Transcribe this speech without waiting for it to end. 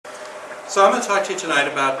So I'm going to talk to you tonight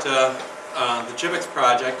about the JiBX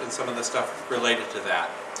project and some of the stuff related to that.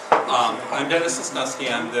 I'm Dennis Sosnoski.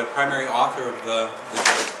 I'm the primary author of the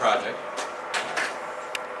JiBX project.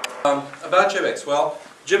 About JiBX, well,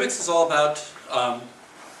 JiBX is all about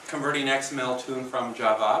converting XML to and from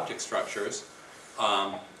Java object structures.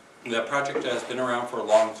 The project has been around for a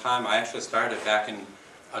long time. I actually started back in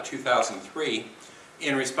 2003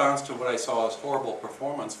 in response to what I saw as horrible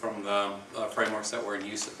performance from the frameworks that were in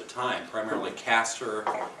use at the time, primarily Castor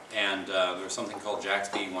and there was something called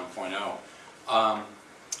JaxB 1.0.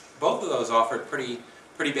 Both of those offered pretty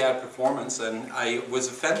bad performance, and I was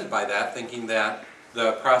offended by that, thinking that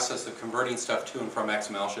the process of converting stuff to and from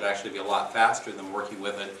XML should actually be a lot faster than working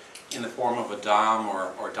with it in the form of a DOM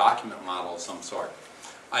or document model of some sort.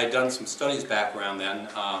 I had done some studies back around then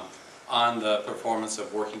on the performance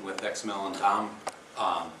of working with XML and DOM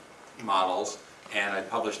models, and I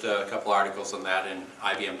published a couple articles on that in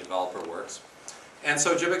IBM Developer Works. And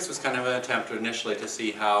so JiBX was kind of an attempt initially to see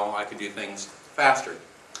how I could do things faster.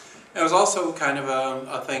 And it was also kind of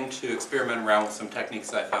a thing to experiment around with some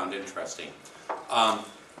techniques I found interesting.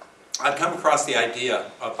 I'd come across the idea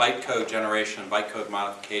of bytecode generation, bytecode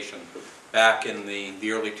modification back in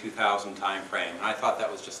the early 2000 time frame. And I thought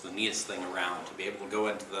that was just the neatest thing around, to be able to go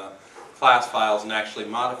into the class files and actually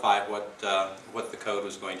modify what the code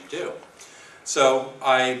was going to do. So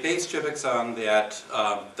I based JiBX on that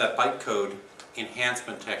bytecode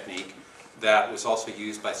enhancement technique that was also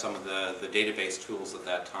used by some of the database tools at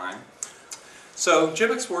that time. So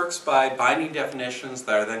JiBX works by binding definitions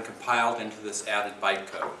that are then compiled into this added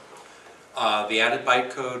bytecode. The added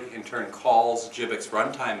bytecode in turn calls JiBX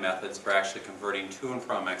runtime methods for actually converting to and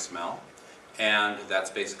from XML, and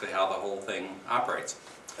that's basically how the whole thing operates.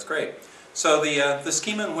 That's great. So the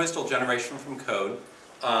schema and WSDL generation from code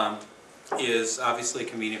is obviously a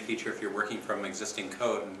convenient feature if you're working from existing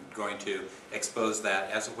code and going to expose that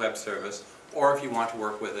as a web service, or if you want to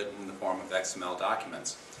work with it in the form of XML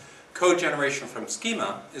documents. Code generation from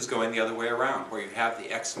schema is going the other way around, where you have the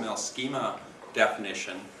XML schema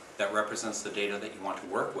definition that represents the data that you want to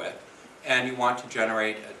work with, and you want to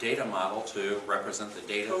generate a data model to represent the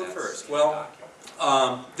data that's CodeFirst. Well,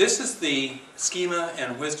 this is the schema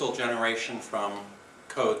and WSDL generation from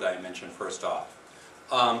code that I mentioned first off.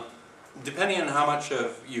 Depending on how much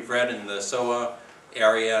you've read in the SOA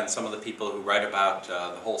area and some of the people who write about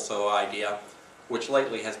the whole SOA idea, which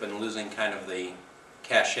lately has been losing kind of the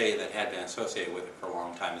cachet that had been associated with it for a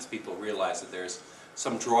long time, as people realize that there's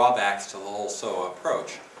some drawbacks to the whole SOA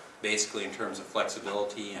approach, basically in terms of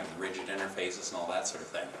flexibility and rigid interfaces and all that sort of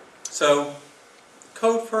thing. So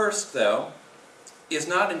CodeFirst, though, is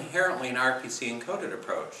not inherently an RPC encoded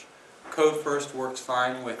approach. CodeFirst works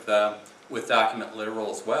fine with document literal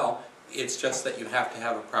as well. It's just that you have to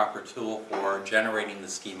have a proper tool for generating the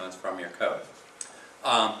schemas from your code.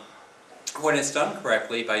 When it's done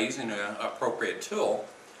correctly by using an appropriate tool,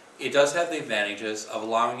 it does have the advantages of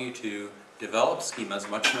allowing you to develop schemas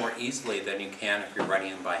much more easily than you can if you're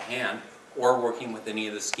writing them by hand or working with any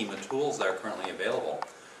of the schema tools that are currently available.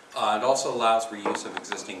 It also allows reuse of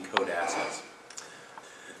existing code assets.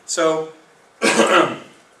 So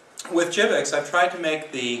with JiBX, I've tried to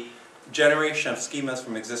make the generation of schemas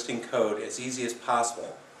from existing code as easy as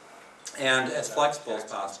possible and as flexible as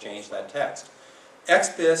possible to change that text.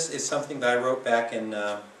 XBIS is something that I wrote back in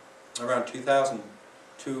around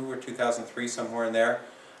 2002 or 2003, somewhere in there.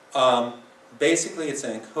 Basically, it's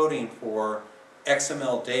an encoding for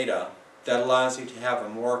XML data that allows you to have a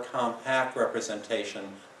more compact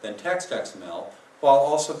representation than text XML, while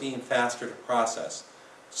also being faster to process.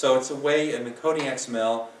 So it's a way of encoding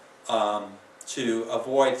XML to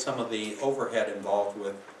avoid some of the overhead involved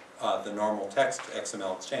with the normal text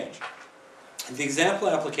XML exchange. The example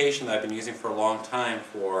application that I've been using for a long time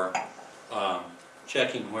for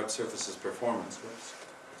checking web services performance, whoops,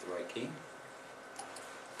 the right key,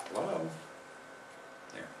 hello,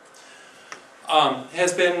 there,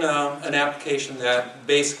 has been an application that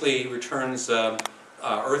basically returns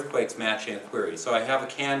earthquakes matching a query. So I have a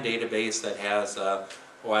CAN database that has,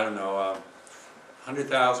 I don't know,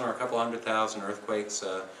 100,000 or a couple 100,000 earthquakes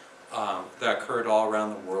that occurred all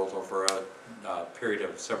around the world over a period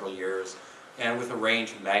of several years, and with a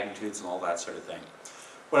range of magnitudes and all that sort of thing.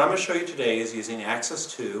 What I'm going to show you today is using Access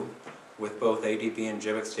 2 with both ADB and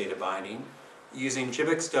JiBX data binding, using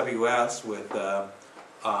JiBX WS with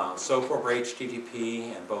SOAP over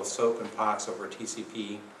HTTP and both SOAP and POX over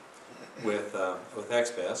TCP with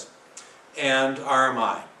XBIS, and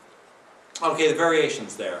RMI. Okay, the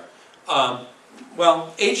variations there.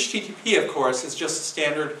 Well, HTTP, of course, is just a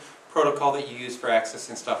standard protocol that you use for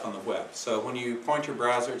accessing stuff on the web. So when you point your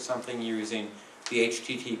browser at something, you're using the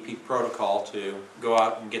HTTP protocol to go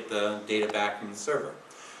out and get the data back from the server.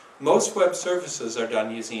 Most web services are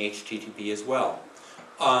done using HTTP as well.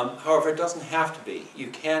 However, it doesn't have to be. You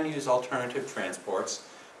can use alternative transports,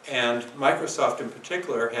 and Microsoft in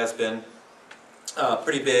particular has been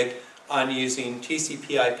pretty big on using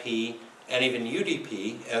TCP/IP and even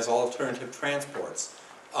UDP as alternative transports.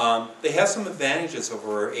 They have some advantages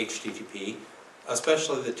over HTTP,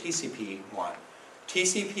 especially the TCP one.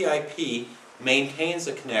 TCP/IP maintains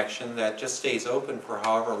a connection that just stays open for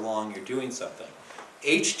however long you're doing something.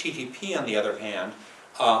 HTTP, on the other hand,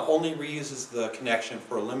 only reuses the connection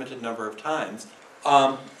for a limited number of times.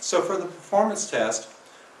 So for the performance test,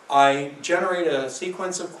 I generate a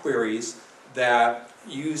sequence of queries that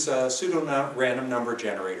use a pseudo-random number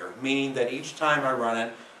generator, meaning that each time I run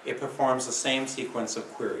it, it performs the same sequence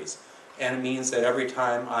of queries. And it means that every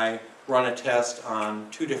time I run a test on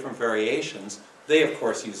two different variations, they of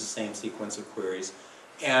course use the same sequence of queries,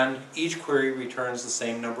 and each query returns the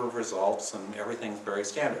same number of results, and everything's very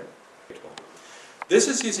standard. This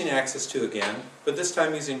is using Access 2 again, but this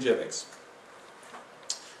time using JiBX.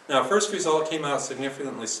 Now, first result came out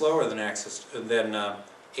significantly slower than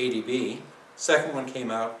ADB. Second one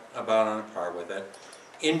came out about on par with it.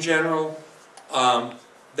 In general,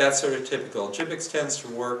 that's sort of typical. JiBX tends to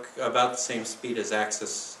work about the same speed as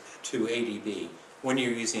Access 2 ADB when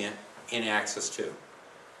you're using it in Access 2.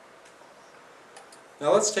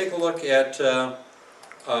 Now let's take a look at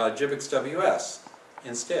JiBX WS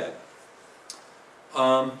instead.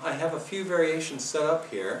 I have a few variations set up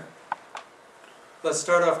here. Let's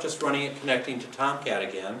start off just running it connecting to Tomcat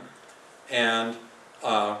again, and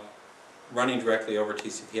running directly over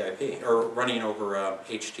TCP/IP, or running over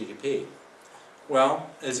HTTP. Well,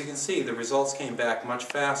 as you can see, the results came back much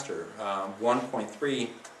faster,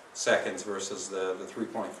 1.3 seconds versus the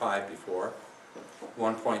 3.5 before,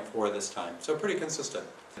 1.4 this time. So pretty consistent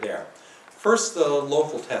there. First, the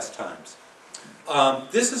local test times.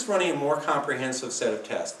 This is running a more comprehensive set of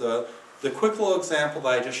tests. The quick little example that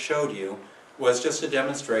I just showed you was just a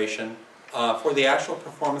demonstration. For the actual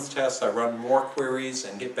performance tests, I run more queries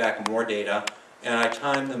and get back more data, and I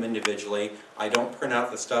time them individually. I don't print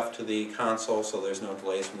out the stuff to the console, so there's no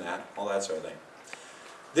delays from that, all that sort of thing.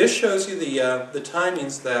 This shows you the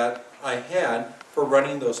timings that I had for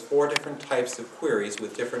running those 4 different types of queries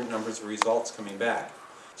with different numbers of results coming back.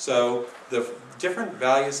 So the different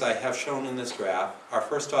values I have shown in this graph are,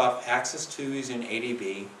 first off, Access 2 using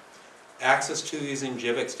ADB, Access 2 using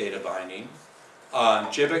JiBX data binding,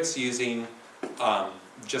 JiBX using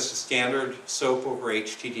just a standard SOAP over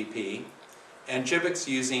HTTP, and JiBX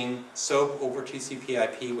using SOAP over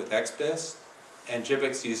TCP/IP with XBIS, and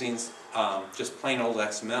JiBX using just plain old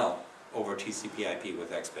XML over TCP/IP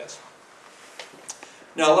with XBIS.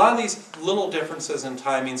 Now, a lot of these little differences in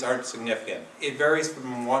timings aren't significant. It varies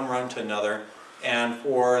from one run to another, and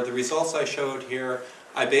for the results I showed here,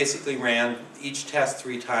 I basically ran each test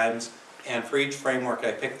 3 times, and for each framework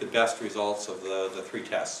I picked the best results of the 3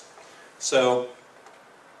 tests. So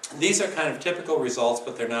these are kind of typical results,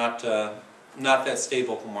 but they're not that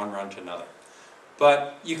stable from one run to another.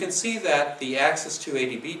 But you can see that the Access 2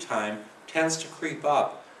 ADB time tends to creep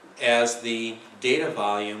up as the data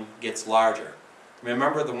volume gets larger.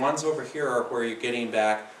 Remember, the ones over here are where you're getting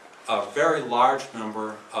back a very large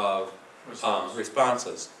number of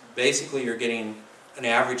responses. Basically, you're getting an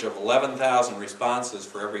average of 11,000 responses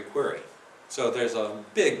for every query. So there's a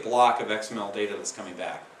big block of XML data that's coming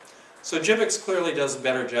back. So JiBX clearly does a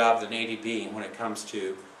better job than ADB when it comes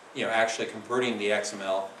to actually converting the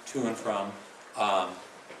XML to and from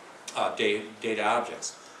data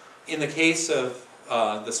objects. In the case of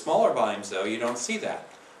the smaller volumes, though, you don't see that.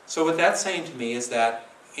 So what that's saying to me is that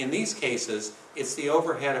in these cases, it's the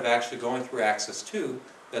overhead of actually going through Access 2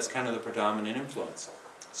 that's kind of the predominant influence.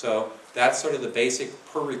 So that's sort of the basic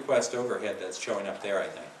per request overhead that's showing up there, I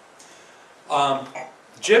think.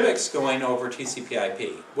 JiBX going over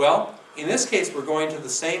TCP/IP. Well, in this case, we're going to the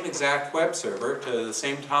same exact web server, to the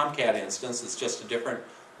same Tomcat instance. It's just a different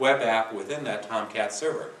web app within that Tomcat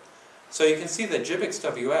server. So you can see that JiBX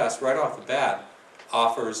WS, right off the bat,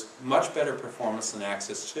 offers much better performance than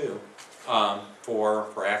Access 2 for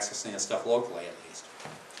accessing this stuff locally, at least.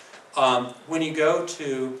 When you go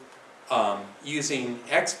to using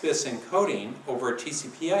XBIS encoding over a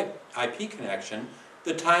TCP/IP connection,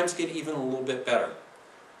 the times get even a little bit better.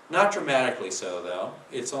 Not dramatically so, though.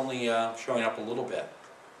 It's only showing up a little bit.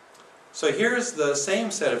 So here's the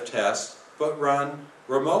same set of tests, but run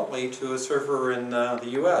remotely to a server in the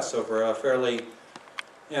US over a fairly,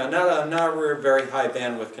 not a very high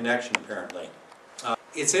bandwidth connection, apparently.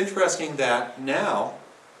 It's interesting that now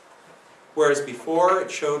Whereas before it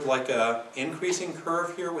showed like a increasing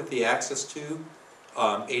curve here with the axis to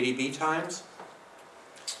ADB times.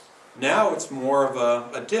 Now it's more of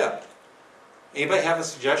a dip. Anybody have a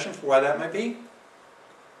suggestion for why that might be?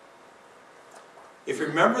 If you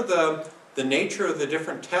remember the nature of the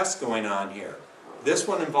different tests going on here, this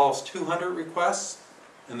one involves 200 requests,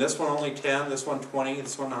 and this one only 10, this one 20,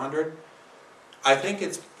 this one 100. I think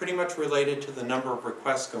it's pretty much related to the number of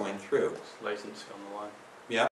requests going through. Latency on the line. Yeah.